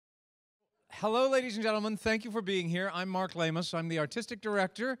Hello, ladies and gentlemen. Thank you for being here. I'm Mark Lamos. I'm the artistic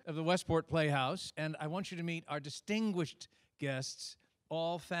director of the Westport Playhouse, and I want you to meet our distinguished guests,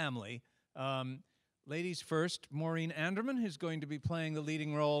 all family. Ladies first, Maureen Anderman, who's going to be playing the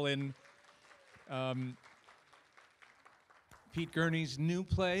leading role in Pete Gurney's new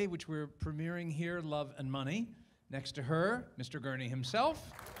play, which we're premiering here, Love and Money. Next to her, Mr. Gurney himself.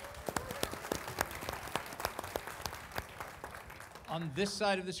 On this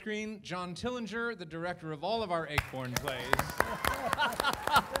side of the screen, John Tillinger, the director of all of our Acorn plays.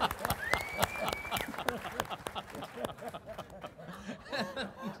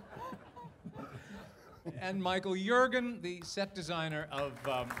 And Michael Yeargan, the set designer of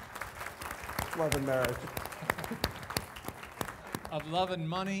Love and Marriage. Of Love and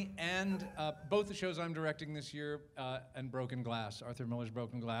Money, and both the shows I'm directing this year, and Broken Glass, Arthur Miller's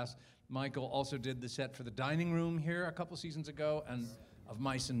Broken Glass. Michael also did the set for The Dining Room here a couple seasons ago, and of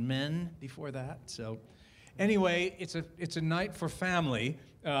Mice and Men before that. So anyway, it's a night for family.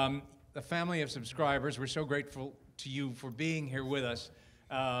 The family of subscribers, we're so grateful to you for being here with us.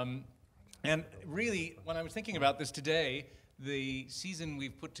 And really, when I was thinking about this today, the season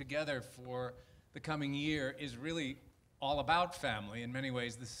we've put together for the coming year is really all about family in many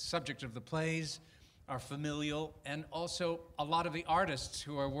ways. The subject of the plays are familial, and also a lot of the artists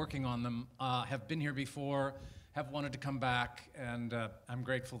who are working on them have been here before, have wanted to come back, and I'm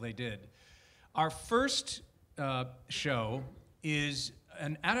grateful they did. Our first show is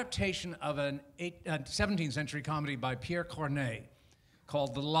an adaptation of a 17th century comedy by Pierre Corneille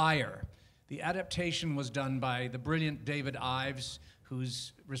called The Liar. The adaptation was done by the brilliant David Ives,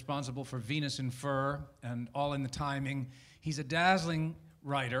 who's responsible for Venus in Fur and All in the Timing. He's a dazzling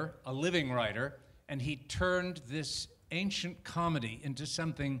writer, a living writer, and he turned this ancient comedy into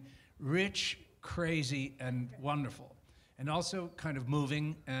something rich, crazy, and wonderful, and also kind of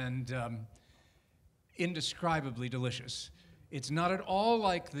moving and indescribably delicious. It's not at all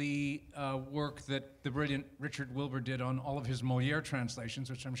like the work that the brilliant Richard Wilbur did on all of his Molière translations,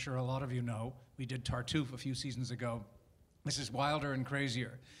 which I'm sure a lot of you know. We did Tartuffe a few seasons ago. This is wilder and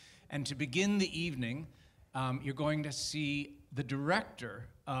crazier. And to begin the evening, you're going to see the director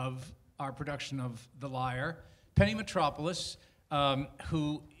of our production of The Liar, Penny Metropolis,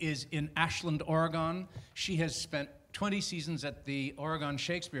 who is in Ashland, Oregon. She has spent 20 seasons at the Oregon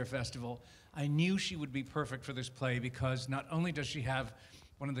Shakespeare Festival. I knew she would be perfect for this play because not only does she have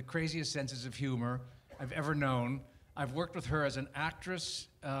one of the craziest senses of humor I've ever known. I've worked with her as an actress.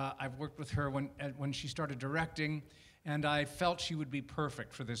 I've worked with her when she started directing, and I felt she would be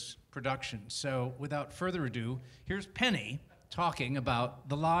perfect for this production. So without further ado, here's Penny talking about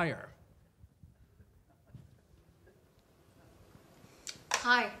The Liar.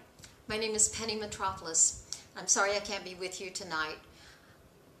 Hi, my name is Penny Metropolis. I'm sorry I can't be with you tonight.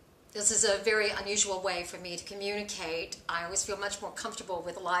 This is a very unusual way for me to communicate. I always feel much more comfortable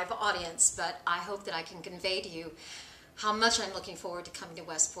with a live audience, but I hope that I can convey to you how much I'm looking forward to coming to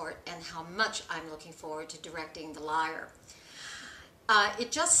Westport and how much I'm looking forward to directing The Liar.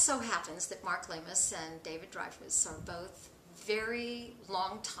 It just so happens that Mark Lamos and David Dreyfuss are both very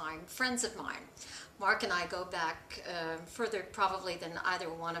long-time friends of mine. Mark and I go back further probably than either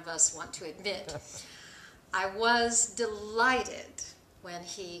one of us want to admit. I was delighted when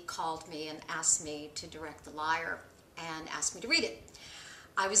he called me and asked me to direct The Liar and asked me to read it.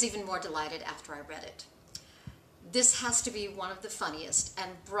 I was even more delighted after I read it. This has to be one of the funniest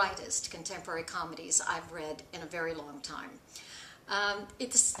and brightest contemporary comedies I've read in a very long time.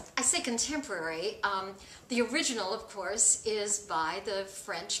 I say contemporary. The original, of course, is by the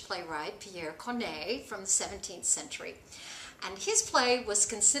French playwright Pierre Corneille from the 17th century. And his play was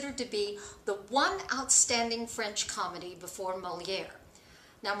considered to be the one outstanding French comedy before Molière.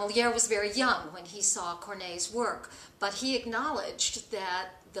 Now, Molière was very young when he saw Corneille's work, but he acknowledged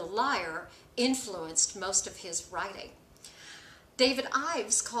that The Liar influenced most of his writing. David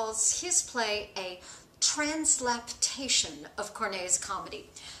Ives calls his play a translaptation of Corneille's comedy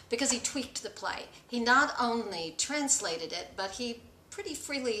because he tweaked the play. He not only translated it, but he pretty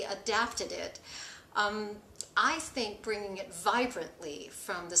freely adapted it. I think bringing it vibrantly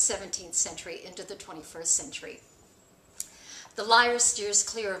from the 17th century into the 21st century. The Liar steers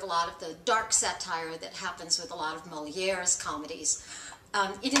clear of a lot of the dark satire that happens with a lot of Molière's comedies.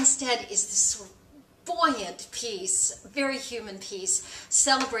 It instead is this sort of buoyant piece, very human piece,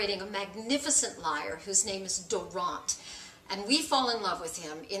 celebrating a magnificent liar whose name is Dorant. And we fall in love with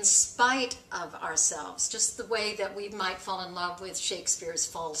him in spite of ourselves, just the way that we might fall in love with Shakespeare's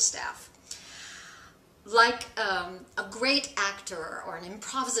Falstaff. like a great actor or an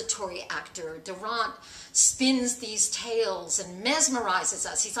improvisatory actor, Durant spins these tales and mesmerizes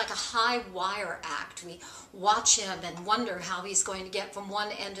us. He's like a high wire act. We watch him and wonder how he's going to get from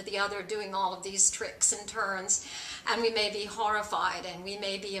one end to the other doing all of these tricks and turns. And we may be horrified, and we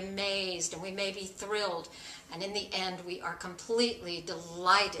may be amazed, and we may be thrilled. And in the end, we are completely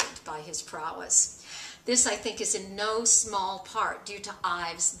delighted by his prowess. This, I think, is in no small part due to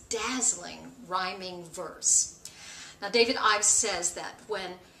Ives' dazzling rhyming verse. Now, David Ives says that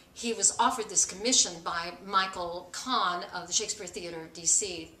when he was offered this commission by Michael Kahn of the Shakespeare Theater of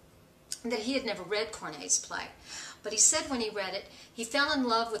D.C., that he had never read Corneille's play. But he said when he read it, he fell in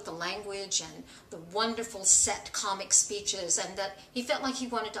love with the language and the wonderful set comic speeches, and that he felt like he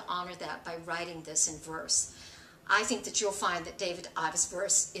wanted to honor that by writing this in verse. I think that you'll find that David Ives'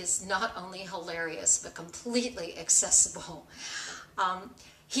 verse is not only hilarious, but completely accessible.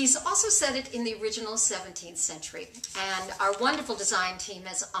 He's also said it in the original 17th century, and our wonderful design team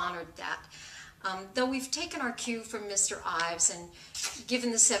has honored that. Though we've taken our cue from Mr. Ives and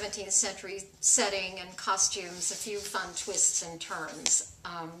given the 17th century setting and costumes a few fun twists and turns,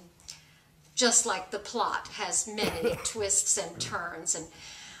 just like the plot has many twists and turns, and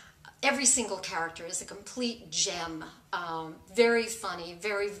every single character is a complete gem, very funny,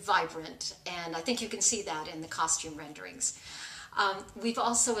 very vibrant, and I think you can see that in the costume renderings. We've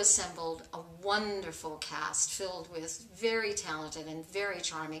also assembled a wonderful cast filled with very talented and very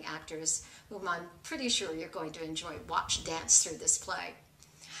charming actors whom I'm pretty sure you're going to enjoy watch dance through this play.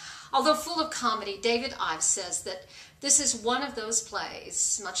 Although full of comedy, David Ives says that this is one of those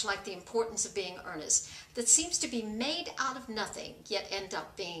plays, much like The Importance of Being Earnest, that seems to be made out of nothing, yet end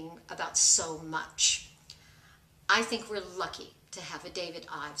up being about so much. I think we're lucky to have a David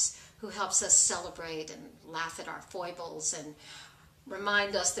Ives who helps us celebrate and laugh at our foibles and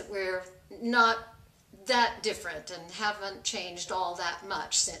remind us that we're not that different and haven't changed all that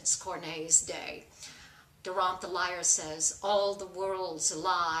much since Corneille's day. Durant the liar says, all the world's a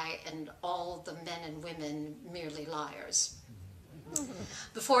lie and all the men and women merely liars.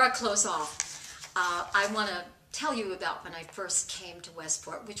 Before I close off, I want to tell you about when I first came to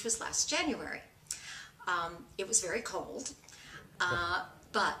Westport, which was last January. It was very cold,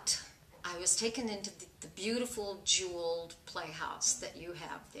 but I was taken into the beautiful jeweled playhouse that you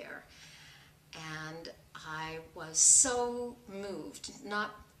have there. And I was so moved,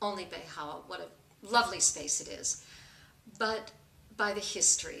 not only by what a lovely space it is, but by the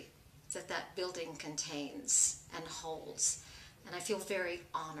history that that building contains and holds. And I feel very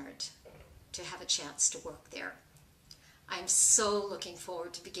honored to have a chance to work there. I'm so looking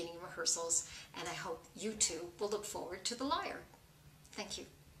forward to beginning rehearsals, and I hope you too will look forward to The Liar. Thank you.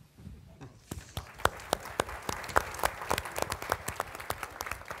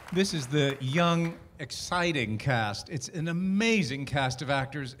 This is the young, exciting cast. It's an amazing cast of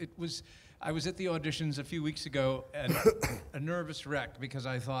actors. I was at the auditions a few weeks ago and a nervous wreck because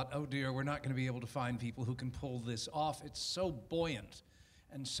I thought, oh dear, we're not going to be able to find people who can pull this off. It's so buoyant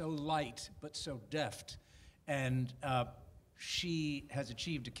and so light, but so deft. And she has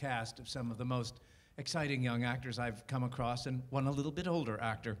achieved a cast of some of the most exciting young actors I've come across, and one a little bit older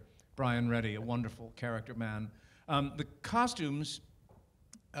actor, Brian Reddy, a wonderful character man. The costumes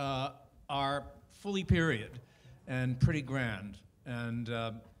are fully period and pretty grand, and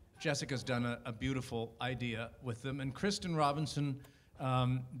Jessica's done a beautiful idea with them. And Kristen Robinson,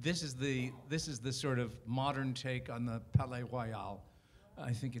 this is the sort of modern take on the Palais Royal.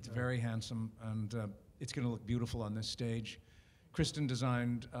 I think it's very handsome, and it's going to look beautiful on this stage. Kristen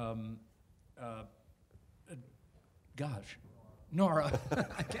designed, gosh, Nora.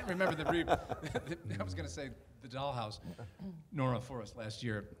 I can't remember the brief. I was going to say the dollhouse. Nora for us last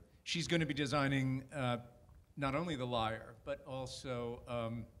year. She's going to be designing not only The Liar, but also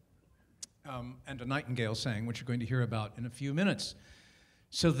And a Nightingale Sang, which you're going to hear about in a few minutes.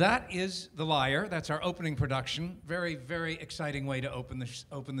 So that is The Liar. That's our opening production. Very, very exciting way to open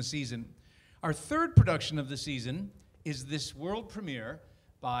the season. Our third production of the season is this world premiere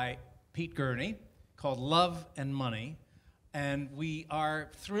by Pete Gurney called Love and Money. And we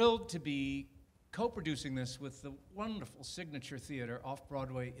are thrilled to be co-producing this with the wonderful Signature Theater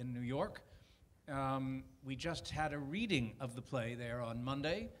off-Broadway in New York. We just had a reading of the play there on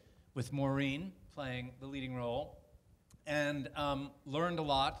Monday with Maureen playing the leading role, and learned a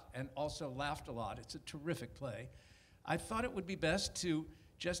lot and also laughed a lot. It's a terrific play. I thought it would be best to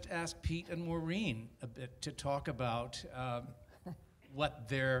just ask Pete and Maureen a bit to talk about what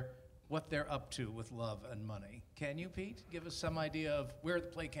they're up to with Love and Money. Can you, Pete, give us some idea of where the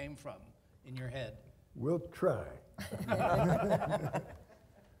play came from in your head? We'll try.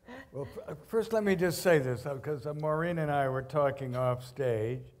 Well, first let me just say this, because Maureen and I were talking off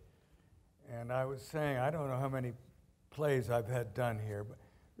stage, and I was saying, I don't know how many plays I've had done here, but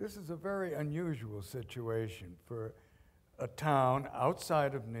this is a very unusual situation for a town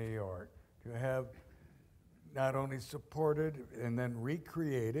outside of New York to have not only supported and then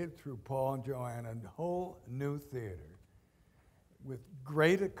recreated through Paul and Joanne a whole new theater with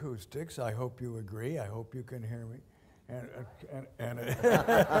great acoustics. I hope you agree. I hope you can hear me.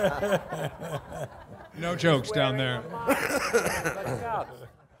 No jokes down there.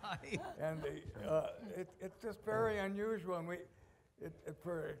 And it's just very unusual, and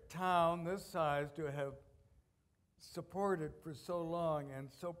for a town this size to have supported for so long and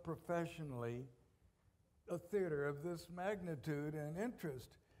so professionally a theater of this magnitude and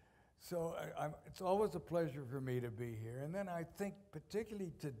interest. So it's always a pleasure for me to be here. And then I think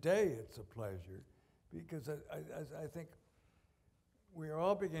particularly today it's a pleasure because I think we are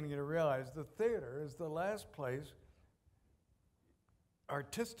all beginning to realize the theater is the last place,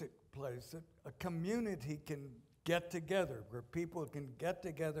 artistic place, that a community can get together, where people can get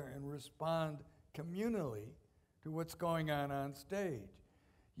together and respond communally to what's going on stage.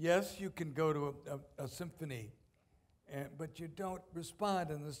 Yes, you can go to a symphony, but you don't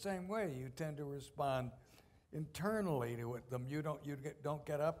respond in the same way. You tend to respond internally to them. You don't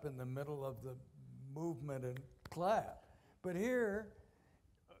get up in the middle of the movement and clap. But here,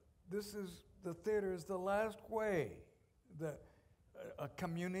 the theater is the last way that a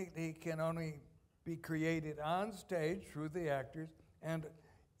community can only be created on stage through the actors and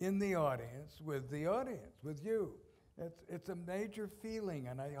in the audience, with you. It's a major feeling,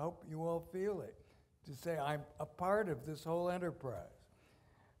 and I hope you all feel it, to say I'm a part of this whole enterprise.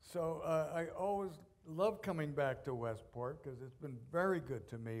 So I always love coming back to Westport because it's been very good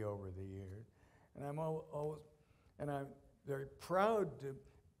to me over the years, and I'm very proud to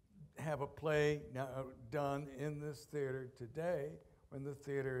have a play now done in this theater today, when the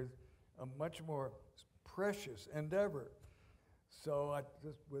theater is a much more precious endeavor. So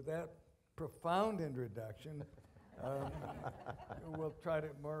with that profound introduction, we'll try to,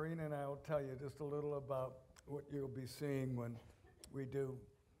 Maureen and I will tell you just a little about what you'll be seeing when we do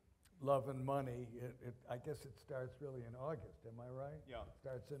Love and Money. I guess it starts really in August, am I right? Yeah. It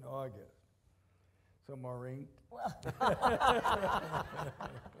starts in August. So Maureen? Well,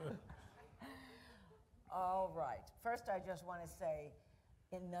 all right. First, I just want to say,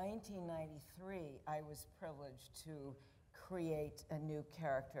 in 1993, I was privileged to create a new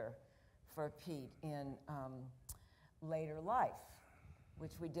character for Pete in Later Life,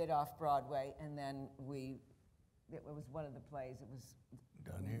 which we did off Broadway, and then it was one of the plays. It was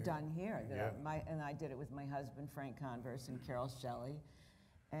done here. And I did it with my husband, Frank Converse, and Carol Shelley.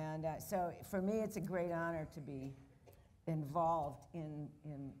 And so for me, it's a great honor to be involved in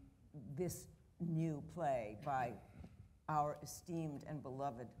this new play by our esteemed and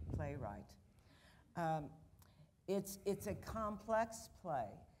beloved playwright. It's a complex play.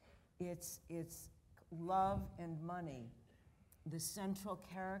 It's love and money. The central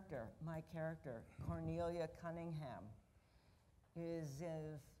character, my character, Cornelia Cunningham, is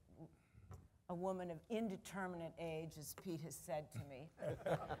a woman of indeterminate age, as Pete has said to me.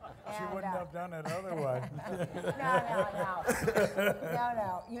 She wouldn't have done it otherwise.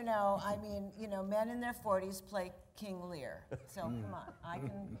 No. I mean, men in their 40s play King Lear. So come on, I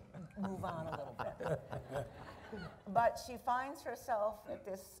can move on a little bit. But she finds herself at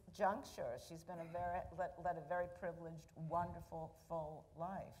this juncture. She's been led a very privileged, wonderful, full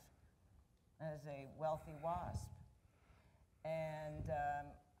life as a wealthy WASP. And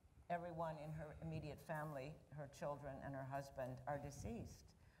everyone in her immediate family, her children and her husband, are deceased.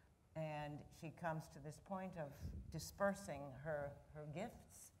 And she comes to this point of dispersing her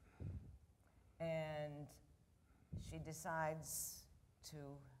gifts. And she decides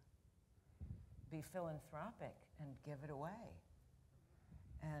to be philanthropic and give it away.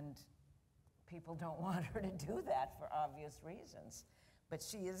 And people don't want her to do that for obvious reasons. But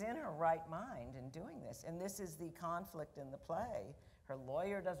she is in her right mind in doing this. And this is the conflict in the play. Her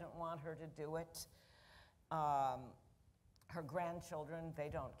lawyer doesn't want her to do it. Her grandchildren, they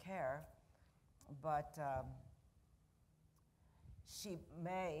don't care. But she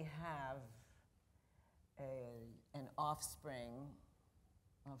may have an offspring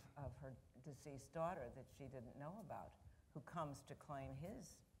of her deceased daughter that she didn't know about, who comes to claim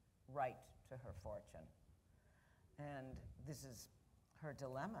his right to her fortune. And this is her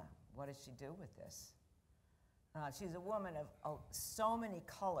dilemma. What does she do with this? She's a woman of so many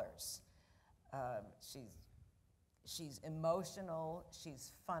colors. She's emotional,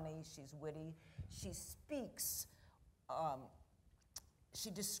 she's funny, she's witty. She speaks she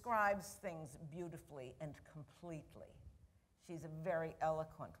describes things beautifully and completely. She's a very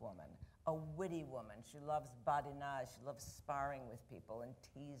eloquent woman, a witty woman. She loves badinage, she loves sparring with people and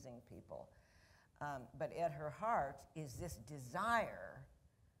teasing people. But at her heart is this desire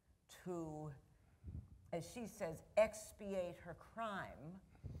to, as she says, expiate her crime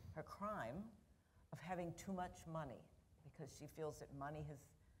of having too much money, because she feels that money has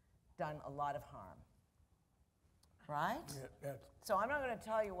done a lot of harm. Right? Yeah, so I'm not going to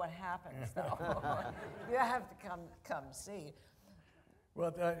tell you what happens, though. You have to come see.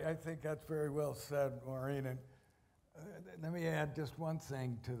 well, I think that's very well said, Maureen. And let me add just one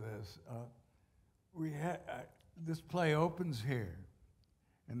thing to this. This play opens here,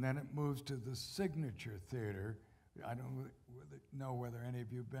 and then it moves to the Signature Theater. I don't know whether any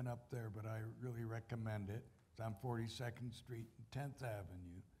of you have been up there, but I really recommend it. It's on 42nd Street and 10th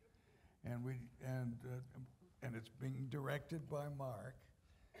Avenue. And it's being directed by Mark.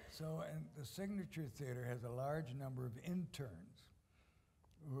 So, and the Signature Theater has a large number of interns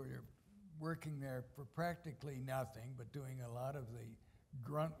who are working there for practically nothing, but doing a lot of the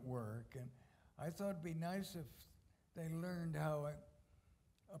grunt work. And I thought it'd be nice if they learned how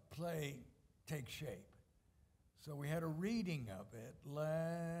a play takes shape. So we had a reading of it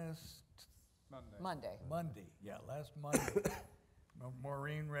last Monday. Last Monday.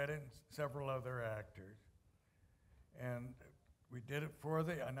 Maureen read it, and several other actors. And we did it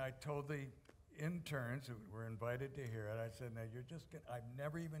and I told the interns who were invited to hear it, I said, now I've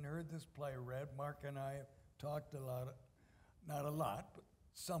never even heard this play read. Mark and I have talked a lot, not a lot, but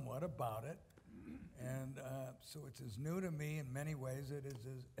somewhat about it. And so it's as new to me in many ways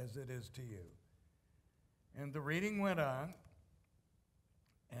as it is to you. And the reading went on,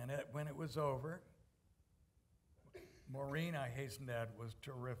 and when it was over, Maureen, I hasten to add, was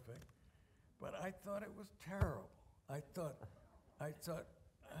terrific, but I thought it was terrible.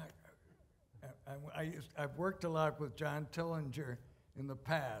 I've worked a lot with John Tillinger in the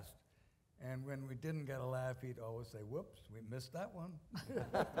past, and when we didn't get a laugh, he'd always say, whoops, we missed that one.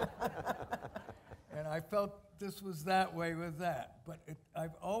 And I felt this was that way with that. But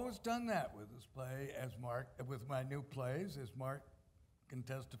I've always done that with this play, as Mark, with my new plays, as Mark can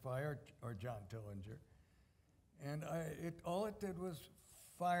testify, or John Tillinger. And all it did was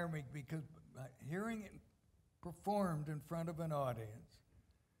fire me, because hearing it performed in front of an audience,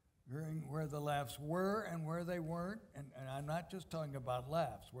 hearing where the laughs were and where they weren't, and I'm not just talking about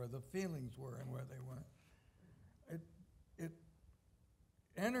laughs, where the feelings were and where they weren't, it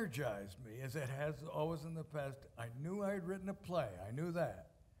energized me, as it has always in the past. I knew I had written a play. I knew that.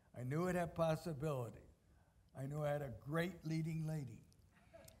 I knew it had possibility. I knew I had a great leading lady.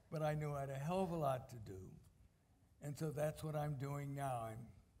 But I knew I had a hell of a lot to do. And so that's what I'm doing now. I'm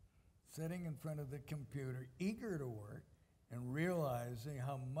sitting in front of the computer, eager to work, and realizing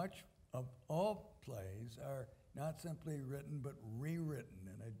how much of all plays are not simply written, but rewritten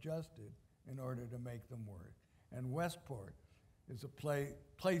and adjusted in order to make them work. And Westport is a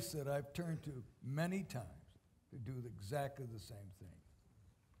place that I've turned to many times to do exactly the same thing.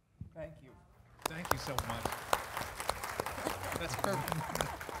 Thank you. Thank you so much. That's perfect.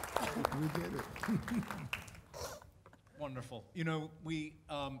 We did it. Wonderful. You know,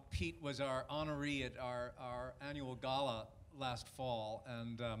 Pete was our honoree at our annual gala last fall,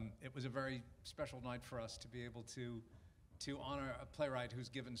 and it was a very special night for us to be able to honor a playwright who's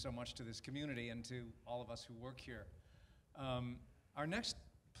given so much to this community and to all of us who work here. Our next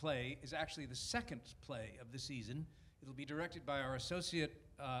play is actually the second play of the season. It'll be directed by our associate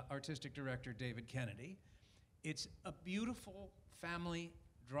artistic director, David Kennedy. It's a beautiful family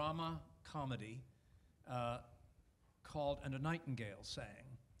drama comedy called And a Nightingale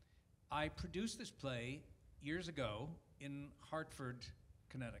Sang. I produced this play years ago in Hartford,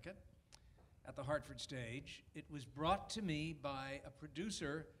 Connecticut, at the Hartford Stage. It was brought to me by a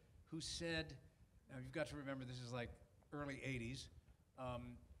producer who said, now you've got to remember this is like early 80s,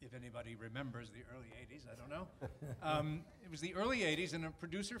 if anybody remembers the early 80s, I don't know. It was the early 80s, and a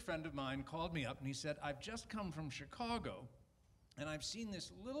producer friend of mine called me up and he said, I've just come from Chicago, and I've seen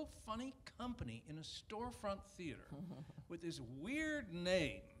this little funny company in a storefront theater with this weird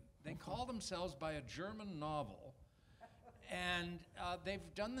name. They call themselves by a German novel, and they've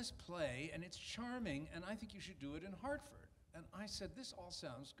done this play, and it's charming, and I think you should do it in Hartford. And I said, this all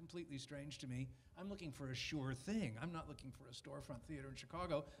sounds completely strange to me. I'm looking for a sure thing. I'm not looking for a storefront theater in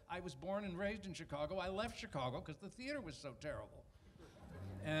Chicago. I was born and raised in Chicago. I left Chicago because the theater was so terrible.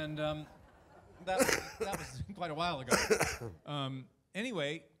 And that was quite a while ago.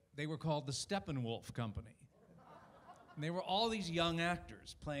 Anyway, they were called the Steppenwolf Company. And they were all these young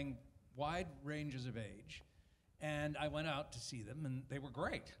actors playing wide ranges of age. And I went out to see them, and they were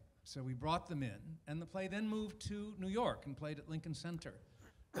great. So we brought them in, and the play then moved to New York and played at Lincoln Center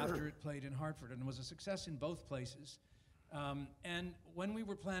after it played in Hartford, and was a success in both places. And when we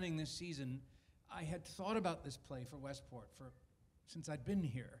were planning this season, I had thought about this play for Westport since I'd been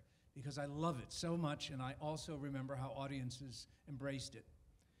here, because I love it so much, and I also remember how audiences embraced it.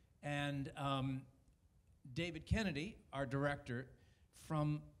 And David Kennedy, our director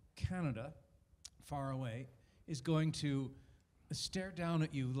from Canada, far away, is going to stare down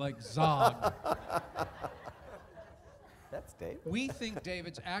at you like Zog. That's David. We think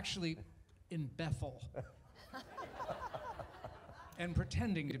David's actually in Bethel and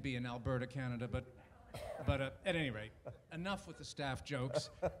pretending to be in Alberta, Canada, but at any rate, enough with the staff jokes.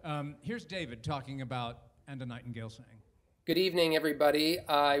 Here's David talking about And a Nightingale Sang. Good evening, everybody.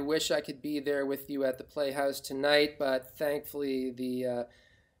 I wish I could be there with you at the Playhouse tonight, but thankfully the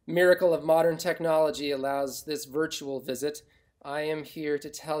miracle of modern technology allows this virtual visit. I am here to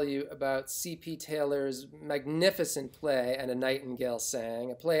tell you about C.P. Taylor's magnificent play, And a Nightingale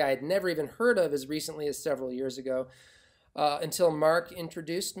Sang, a play I had never even heard of as recently as several years ago, until Mark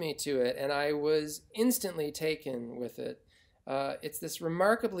introduced me to it, and I was instantly taken with it. It's this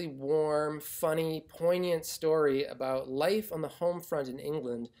remarkably warm, funny, poignant story about life on the home front in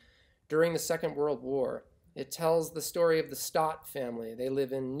England during the Second World War. It tells the story of the Stott family. They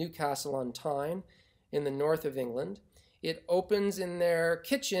live in Newcastle on Tyne in the north of England. It opens in their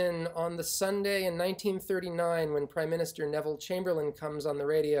kitchen on the Sunday in 1939 when Prime Minister Neville Chamberlain comes on the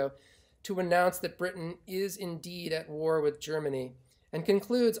radio to announce that Britain is indeed at war with Germany, and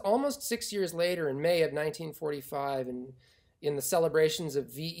concludes almost 6 years later in May of 1945 in the celebrations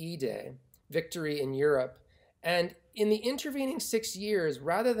of VE Day, Victory in Europe. And in the intervening 6 years,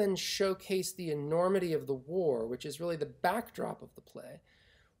 rather than showcase the enormity of the war, which is really the backdrop of the play,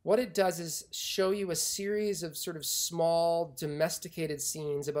 what it does is show you a series of sort of small, domesticated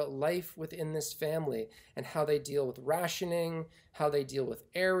scenes about life within this family and how they deal with rationing, how they deal with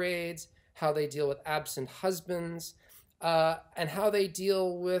air raids, how they deal with absent husbands, and how they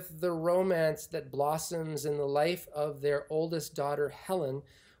deal with the romance that blossoms in the life of their oldest daughter, Helen,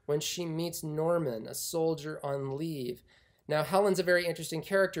 when she meets Norman, a soldier on leave. Now, Helen's a very interesting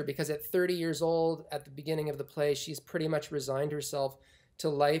character because at 30 years old, at the beginning of the play, she's pretty much resigned herself to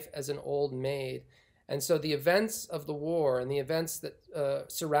life as an old maid. And so the events of the war and the events that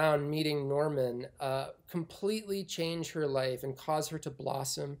surround meeting Norman completely change her life and cause her to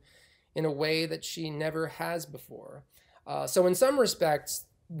blossom in a way that she never has before. So in some respects,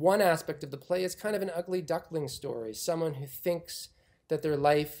 one aspect of the play is kind of an ugly duckling story, someone who thinks that their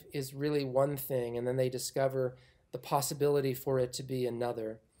life is really one thing, and then they discover the possibility for it to be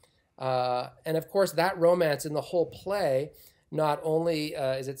another. And of course, that romance in the whole play, not only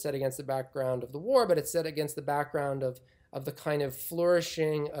is it set against the background of the war, but it's set against the background of the kind of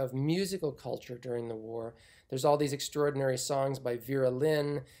flourishing of musical culture during the war. There's all these extraordinary songs by Vera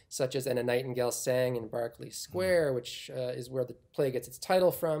Lynn, such as And a Nightingale Sang in Berkeley Square, which is where the play gets its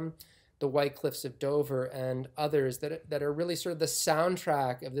title from, The White Cliffs of Dover, and others that are really sort of the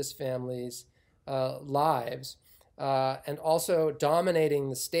soundtrack of this family's lives. And also dominating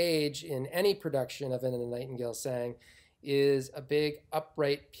the stage in any production of And a Nightingale Sang is a big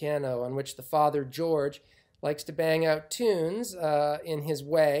upright piano on which the father, George, likes to bang out tunes in his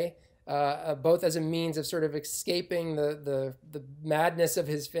way, both as a means of sort of escaping the madness of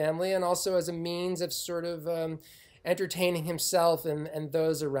his family and also as a means of sort of entertaining himself and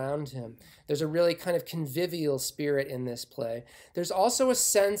those around him. There's a really kind of convivial spirit in this play. There's also a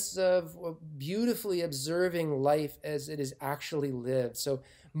sense of beautifully observing life as it is actually lived. So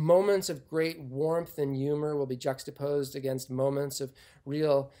moments of great warmth and humor will be juxtaposed against moments of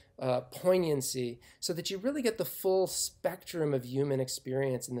real poignancy, so that you really get the full spectrum of human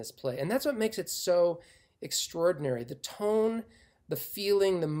experience in this play. And that's what makes it so extraordinary. The tone, the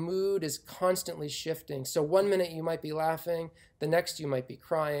feeling, the mood is constantly shifting. So one minute you might be laughing, the next you might be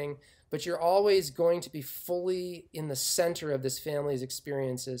crying, but you're always going to be fully in the center of this family's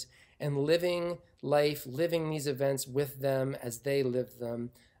experiences and living life, living these events with them as they live them,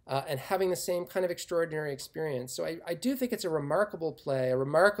 and having the same kind of extraordinary experience. So I do think it's a remarkable play, a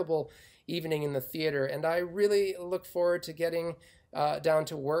remarkable evening in the theater, and I really look forward to getting down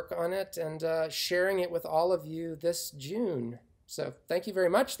to work on it and sharing it with all of you this June. So thank you very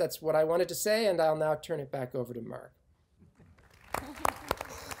much. That's what I wanted to say, and I'll now turn it back over to Mark.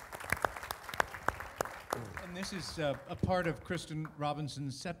 And this is a part of Kristen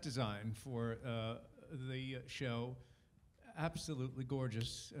Robinson's set design for the show. Absolutely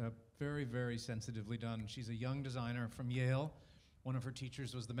gorgeous, very, very sensitively done. She's a young designer from Yale. One of her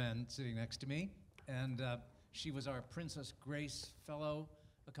teachers was the man sitting next to me. And She was our Princess Grace Fellow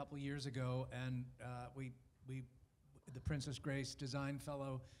a couple years ago, and the Princess Grace Design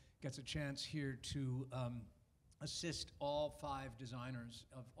Fellow gets a chance here to assist all 5 designers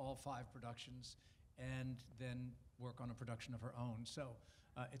of all 5 productions and then work on a production of her own. So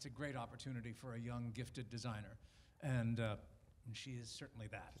it's a great opportunity for a young, gifted designer. And she is certainly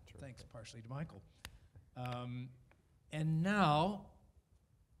that. Thanks partially to Michael. And now,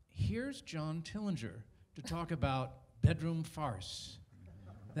 here's John Tillinger to talk about bedroom farce.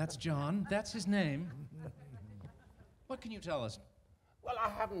 That's John. That's his name. What can you tell us? Well, I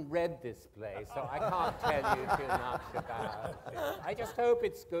haven't read this play, so I can't tell you too much about it. I just hope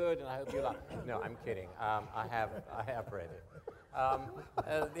it's good, and I hope you like it. No, I'm kidding. I have read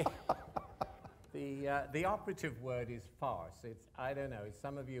it. The operative word is farce. It's, I don't know,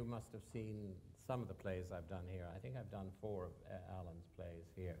 some of you must have seen some of the plays I've done here. I think I've done 4 of Alan's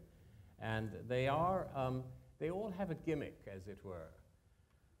plays here. And they are, they all have a gimmick, as it were.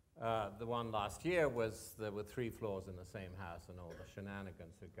 The one last year was there were 3 floors in the same house and all the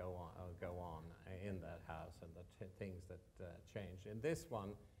shenanigans that go on in that house and the things that change. In this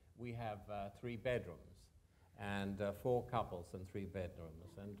one, we have 3 bedrooms and 4 couples and 3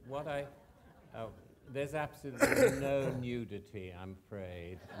 bedrooms. And what there's absolutely no nudity, I'm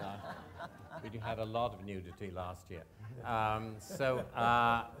afraid. We had a lot of nudity last year.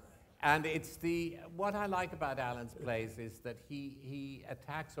 And it's what I like about Alan's plays is that he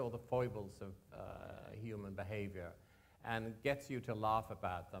attacks all the foibles of human behavior and gets you to laugh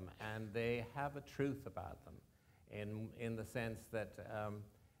about them, and they have a truth about them in the sense that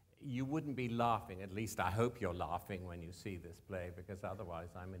you wouldn't be laughing, at least I hope you're laughing when you see this play, because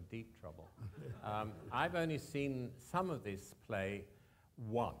otherwise I'm in deep trouble. I've only seen some of this play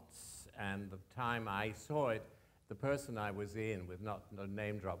once, and the time I saw it, the person I was in, with not a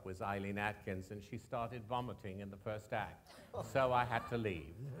name drop, was Eileen Atkins, and she started vomiting in the first act. So I had to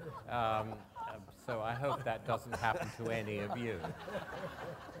leave. So I hope that doesn't happen to any of you.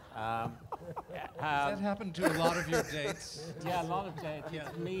 Does that happen to a lot of your dates? Yeah, a lot of dates. Yeah.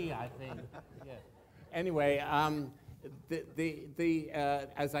 It's me, I think. Yeah. Anyway,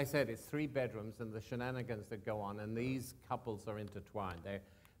 as I said, it's 3 bedrooms and the shenanigans that go on, and these couples are intertwined.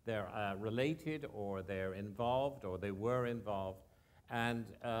 They're related, or they're involved, or they were involved. And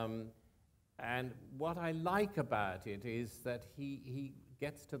what I like about it is that he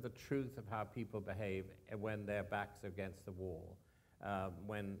gets to the truth of how people behave when their backs are against the wall,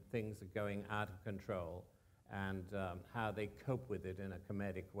 when things are going out of control, and how they cope with it in a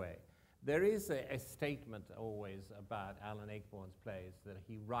comedic way. There is a statement always about Alan Ayckbourn's plays that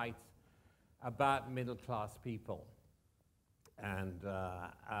he writes about middle-class people, and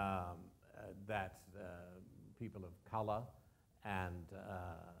that people of color and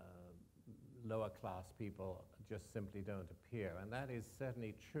lower-class people just simply don't appear. And that is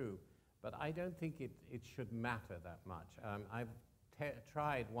certainly true, but I don't think it should matter that much. I've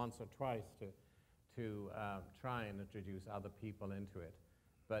tried once or twice to try and introduce other people into it,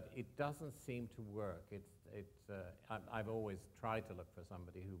 but it doesn't seem to work. I've always tried to look for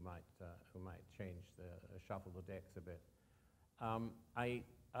somebody who might change shuffle the decks a bit.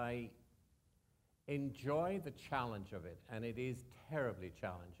 I enjoy the challenge of it, and it is terribly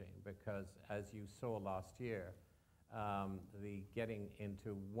challenging because, as you saw last year, the getting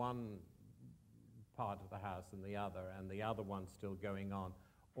into one part of the house and the other one still going on,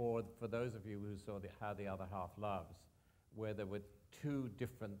 or for those of you who saw How the Other Half Loves, where there were 2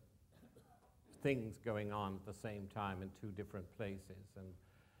 different things going on at the same time in 2 different places. And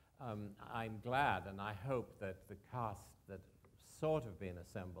I'm glad, and I hope that the cast that sort of been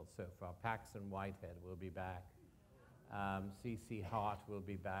assembled so far, Paxton Whitehead will be back, C.C. Hart will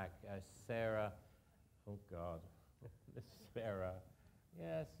be back, Sarah, oh God, Sarah,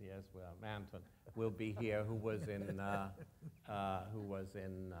 yes, well, Manton will be here, who was in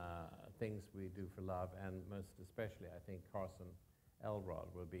Things We Do for Love, and most especially, I think, Carson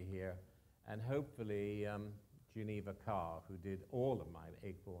Elrod will be here, and hopefully Geneva Carr, who did all of my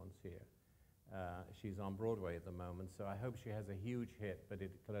Ayckbourns here. She's on Broadway at the moment, so I hope she has a huge hit, but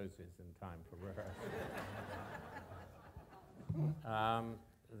it closes in time for rehearsal.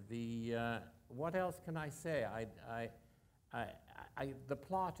 What else can I say? The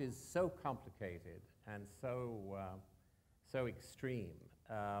plot is so complicated and so extreme.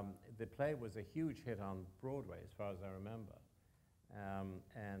 The play was a huge hit on Broadway, as far as I remember,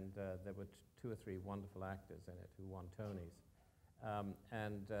 and there were 2 or 3 wonderful actors in it who won Tonys.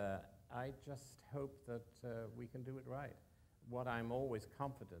 I just hope that we can do it right. What I'm always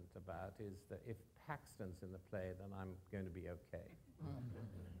confident about is that if Paxton's in the play, then I'm going to be okay.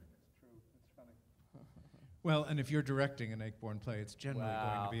 It's true. It's funny. Well, and if you're directing an Akeborn play, it's generally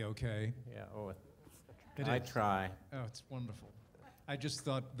going to be okay. Yeah, It I is. try. Oh, it's wonderful. I just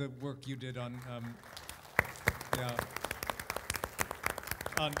thought the work you did on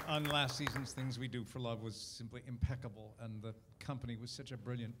last season's Things We Do for Love was simply impeccable, and the company was such a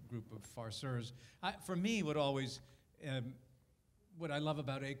brilliant group of farceurs. For me, what I love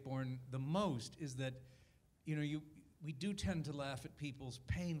about Akeborn the most is that, we do tend to laugh at people's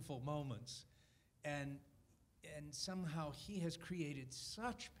painful moments, and somehow he has created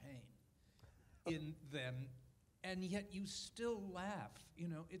such pain in them, and yet you still laugh.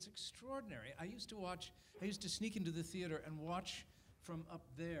 It's extraordinary. I used to sneak into the theater and watch from up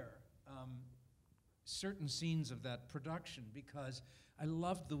there certain scenes of that production, because I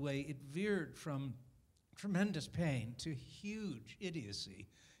loved the way it veered from tremendous pain to huge idiocy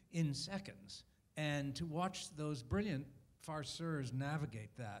in seconds. And to watch those brilliant farceurs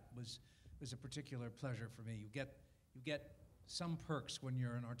navigate that was a particular pleasure for me. You get some perks when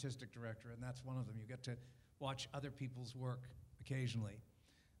you're an artistic director, and that's one of them. You get to watch other people's work occasionally.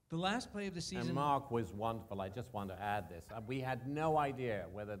 The last play of the season... And Mark was wonderful. I just want to add this. We had no idea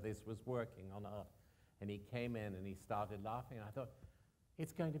whether this was working or not. And he came in and he started laughing, and I thought,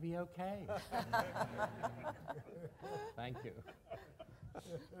 it's going to be okay. Thank you.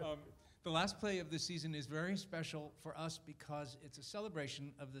 The last play of the season is very special for us because it's a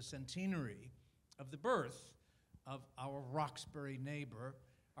celebration of the centenary of the birth of our Roxbury neighbor,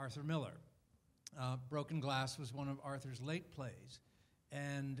 Arthur Miller. Broken Glass was one of Arthur's late plays.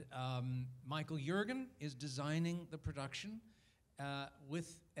 And Michael Yeargan is designing the production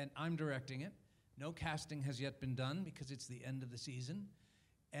and I'm directing it. No casting has yet been done because it's the end of the season.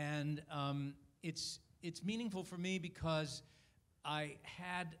 And it's meaningful for me because I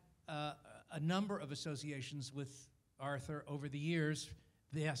had a number of associations with Arthur over the years.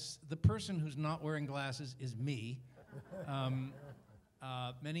 Yes, the person who's not wearing glasses is me.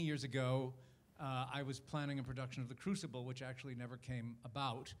 Many years ago, I was planning a production of The Crucible, which actually never came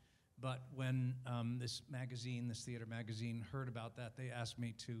about. But when this theater magazine, heard about that, they asked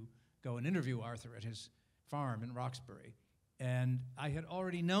me to go and interview Arthur at his farm in Roxbury. And I had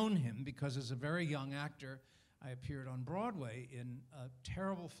already known him because as a very young actor, I appeared on Broadway in a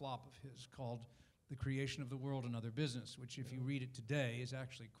terrible flop of his called The Creation of the World and Other Business, which if you read it today is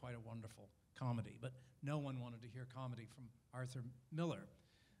actually quite a wonderful comedy. But no one wanted to hear comedy from Arthur Miller.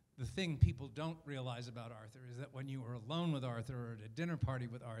 The thing people don't realize about Arthur is that when you were alone with Arthur or at a dinner party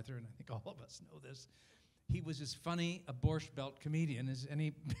with Arthur, and I think all of us know this, he was as funny a Borscht Belt comedian as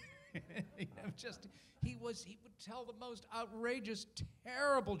any... he would tell the most outrageous,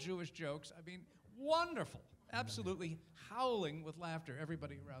 terrible Jewish jokes. I mean, wonderful. Absolutely howling with laughter,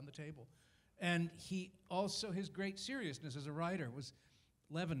 everybody around the table. And his great seriousness as a writer was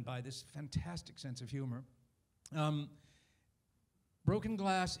leavened by this fantastic sense of humor. Broken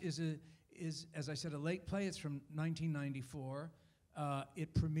Glass is, as I said, a late play. It's from 1994.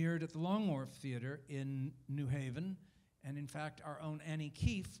 It premiered at the Long Wharf Theater in New Haven. And in fact, our own Annie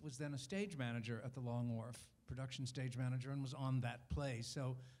Keefe was then a stage manager at the Long Wharf, production stage manager, and was on that play.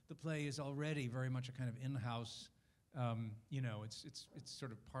 So the play is already very much a kind of in-house, it's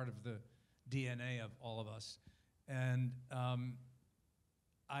sort of part of the DNA of all of us. And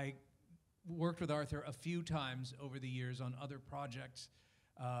I worked with Arthur a few times over the years on other projects.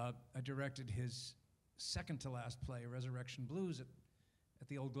 I directed his second to last play, Resurrection Blues, at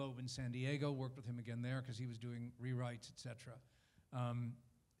the Old Globe in San Diego, worked with him again there because he was doing rewrites, etc.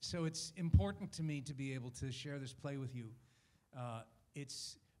 So it's important to me to be able to share this play with you.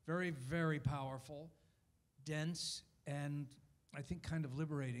 It's very, very powerful, dense, and I think kind of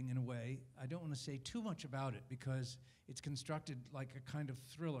liberating in a way. I don't want to say too much about it because it's constructed like a kind of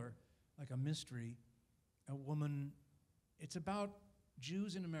thriller, like a mystery. It's about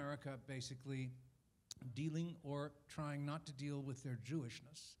Jews in America basically dealing or trying not to deal with their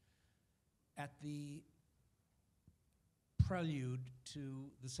Jewishness at the prelude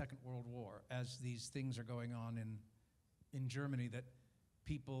to the Second World War, as these things are going on in Germany that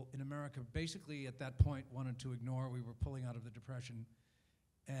people in America basically at that point wanted to ignore. We were pulling out of the Depression.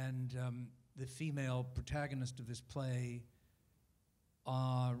 And the female protagonist of this play,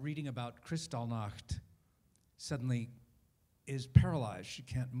 reading about Kristallnacht, suddenly is paralyzed. She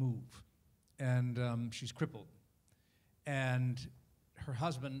can't move. And she's crippled. And her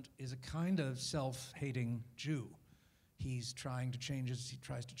husband is a kind of self-hating Jew. He tries to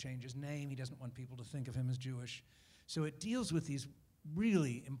change his name. He doesn't want people to think of him as Jewish. So it deals with these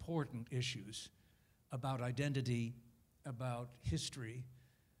really important issues about identity, about history,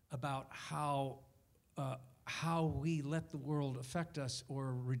 about how how we let the world affect us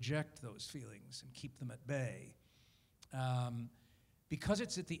or reject those feelings and keep them at bay. Because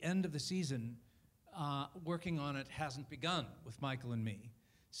it's at the end of the season, working on it hasn't begun with Michael and me.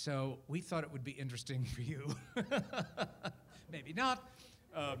 So we thought it would be interesting for you, maybe not,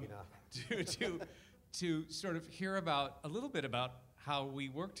 to sort of hear about a little bit about how we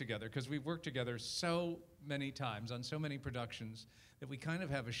work together, because we've worked together so many times on so many productions that we kind of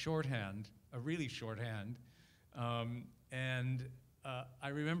have a shorthand, a really shorthand. I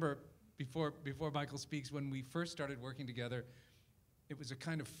remember before Michael speaks, when we first started working together, it was a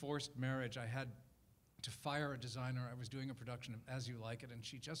kind of forced marriage. I had to fire a designer. I was doing a production of As You Like It, and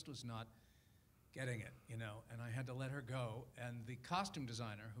she just was not getting it, you know, and I had to let her go. And the costume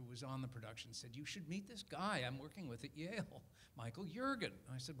designer who was on the production said, "You should meet this guy I'm working with at Yale, Michael Yeargan."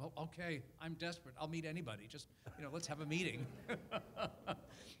 I said, "Well, okay, I'm desperate. I'll meet anybody. Just, you know, let's have a meeting."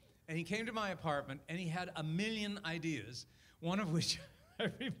 And he came to my apartment, and he had a million ideas, one of which I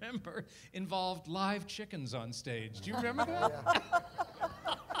remember involved live chickens on stage. Do you remember that?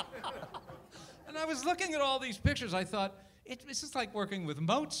 And I was looking at all these pictures. I thought, this is like working with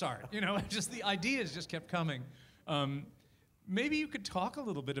Mozart, you know, just the ideas just kept coming. Maybe you could talk a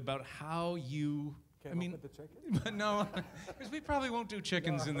little bit about how you, Came up with the chicken? No, because we probably won't do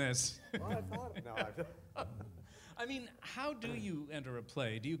chickens in this. Well, I thought it. No, I mean, how do you enter a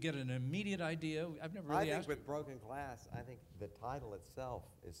play? Do you get an immediate idea? I've never really I think asked. with Broken Glass, I think the title itself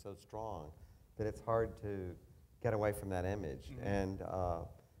is so strong that it's hard to get away from that image. Mm-hmm. And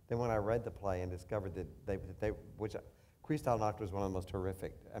then when I read the play and discovered that Kristall Nacht was one of the most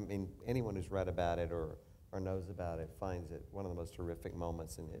horrific. I mean, anyone who's read about it or knows about it finds it one of the most horrific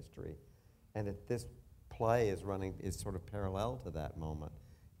moments in history. And that this play is sort of parallel to that moment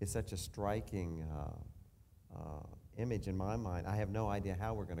is such a striking image in my mind. I have no idea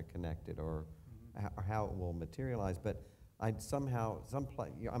how we're going to connect it or how it will materialize, but I'm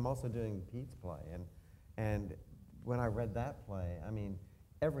also doing Pete's play, and when I read that play, I mean,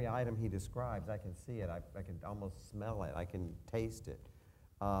 every item he describes, I can see it, I can almost smell it, I can taste it,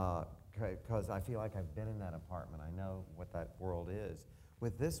 because I feel like I've been in that apartment, I know what that world is.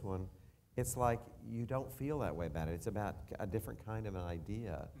 With this one, it's like you don't feel that way about it. It's about a different kind of an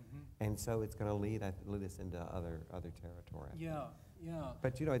idea, and so it's going to lead us into other territory. Yeah, yeah.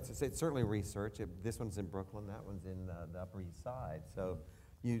 But you know, it's certainly research. This one's in Brooklyn, that one's in the Upper East Side. So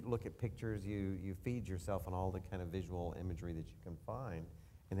you look at pictures, you feed yourself on all the kind of visual imagery that you can find,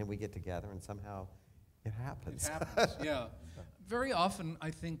 and then we get together, and somehow it happens. It happens, yeah. Very often,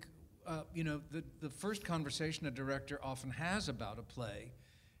 I think, you know, the first conversation a director often has about a play,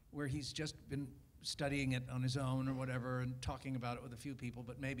 where he's just been studying it on his own or whatever and talking about it with a few people,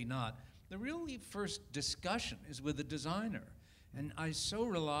 but maybe not. The really first discussion is with the designer. And I so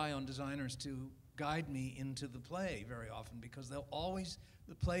rely on designers to guide me into the play very often, because the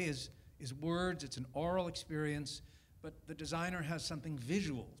play is words, it's an oral experience, but the designer has something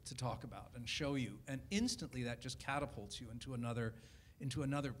visual to talk about and show you. And instantly that just catapults you into another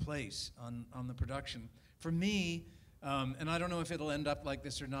place on the production. For me, and I don't know if it'll end up like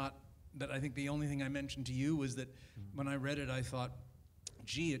this or not, but I think the only thing I mentioned to you was that when I read it, I thought,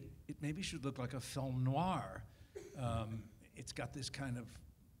 gee, it maybe should look like a film noir. It's got this kind of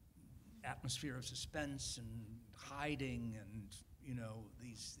atmosphere of suspense and hiding and, you know,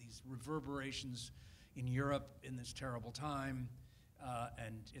 these reverberations in Europe in this terrible time.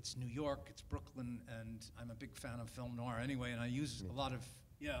 And it's New York, it's Brooklyn, and I'm a big fan of film noir anyway, and I use a lot of,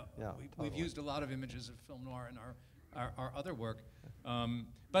 we've used a lot of images of film noir in our other work.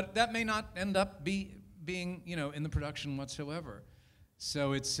 But that may not end up being, you know, in the production whatsoever.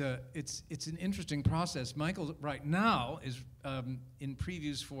 So it's an interesting process. Michael right now is in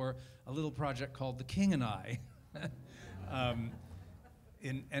previews for a little project called The King and I.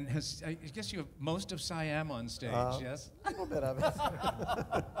 And I guess you have most of Siam on stage, yes? A little bit of it.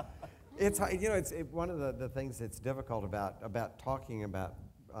 It's, you know, one of the things that's difficult about talking about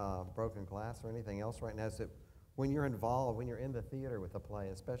Broken Glass or anything else right now is that when you're involved, when you're in the theater with a play,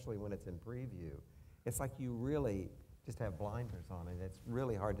 especially when it's in preview, it's like you really just have blinders on it. It's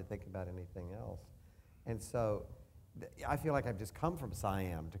really hard to think about anything else. And so I feel like I've just come from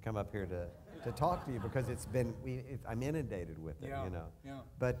Siam to come up here to talk to you, because I'm inundated with it, you know. Yeah.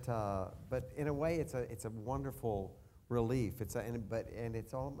 But in a way, it's a wonderful relief. It's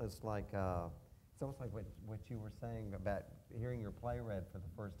almost like what you were saying about hearing your play read for the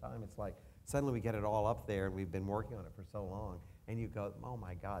first time. It's like suddenly we get it all up there, and we've been working on it for so long, and you go, oh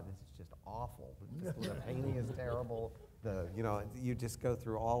my God, this is just awful. The painting is terrible. You just go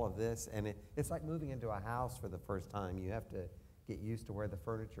through all of this, and it's like moving into a house for the first time. You have to get used to where the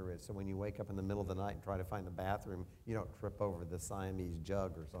furniture is. So when you wake up in the middle of the night and try to find the bathroom, you don't trip over the Siamese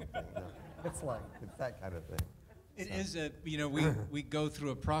jug or something. You know? It's that kind of thing. It is we go through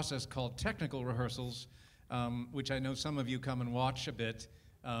a process called technical rehearsals, which I know some of you come and watch a bit.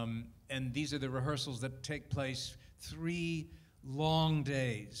 And these are the rehearsals that take place 3 long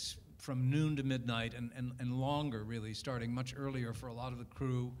days from noon to midnight and longer, really, starting much earlier for a lot of the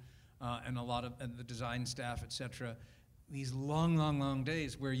crew and a lot of the design staff, etc. These long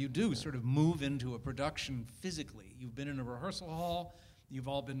days where you do sort of move into a production physically. You've been in a rehearsal hall. You've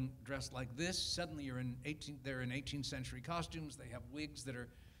all been dressed like this. Suddenly they're in 18th century costumes. They have wigs that are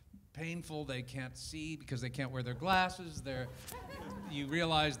painful. They can't see because they can't wear their glasses. You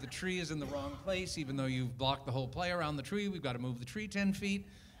realize the tree is in the wrong place, even though you've blocked the whole play around the tree. We've got to move the tree 10 feet.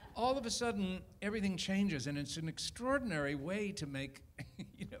 All of a sudden, everything changes, and it's an extraordinary way to make,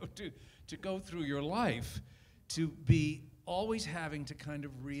 to go through your life, to be always having to kind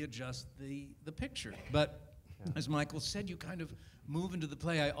of readjust the picture. But as Michael said, you kind of move into the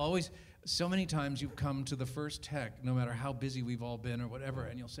play. So many times you've come to the first tech, no matter how busy we've all been or whatever,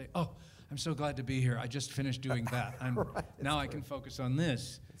 and you'll say, oh, I'm so glad to be here. I just finished doing that. Now I can focus on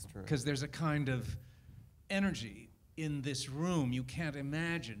this. Because there's a kind of energy in this room you can't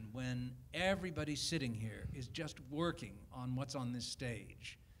imagine when everybody sitting here is just working on what's on this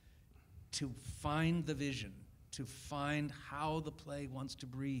stage to find the vision, to find how the play wants to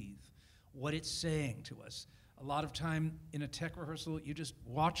breathe, what it's saying to us. A lot of time in a tech rehearsal, you just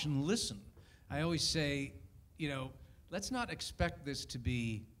watch and listen. I always say, let's not expect this to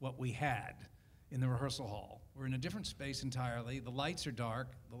be what we had in the rehearsal hall. We're in a different space entirely. The lights are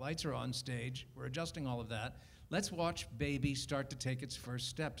dark. The lights are on stage. We're adjusting all of that. Let's watch Baby start to take its first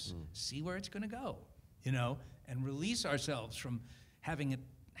steps, see where it's going to go, and release ourselves from having it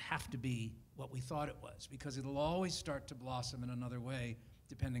have to be what we thought it was, because it'll always start to blossom in another way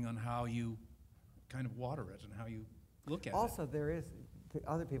depending on how you kind of water it and how you look at it. Also,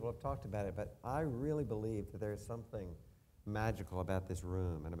 other people have talked about it, but I really believe that there's something magical about this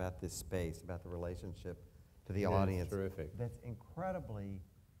room and about this space, about the relationship to the audience. Terrific. That's incredibly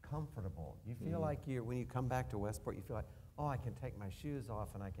comfortable. You feel like when you come back to Westport, you feel like, oh, I can take my shoes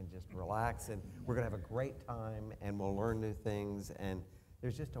off and I can just relax and we're going to have a great time and we'll learn new things, and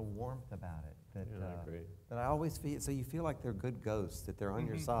there's just a warmth about it that I always feel. So you feel like they're good ghosts, that they're on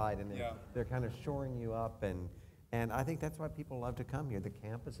your side and they're kind of shoring you up, and I think that's why people love to come here. The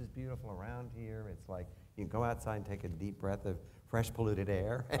campus is beautiful around here. It's like you can go outside and take a deep breath of fresh polluted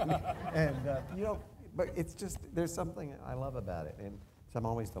air, but it's just, there's something I love about it, and so I'm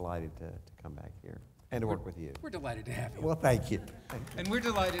always delighted to come back here and to work with you. We're delighted to have you. Well, thank you. And we're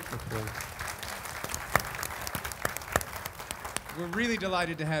delighted. We're really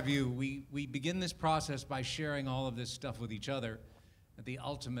delighted to have you. We begin this process by sharing all of this stuff with each other. The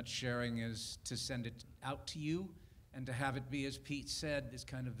ultimate sharing is to send it out to you and to have it be, as Pete said, this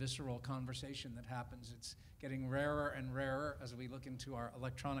kind of visceral conversation that happens. It's getting rarer and rarer as we look into our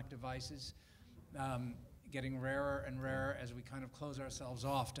electronic devices. Getting rarer and rarer as we kind of close ourselves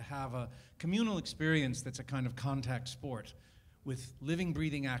off to have a communal experience that's a kind of contact sport with living,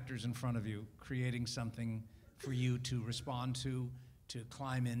 breathing actors in front of you, creating something for you to respond to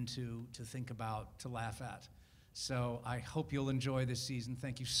climb into, to think about, to laugh at. So I hope you'll enjoy this season.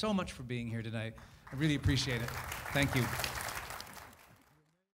 Thank you so much for being here tonight. I really appreciate it. Thank you.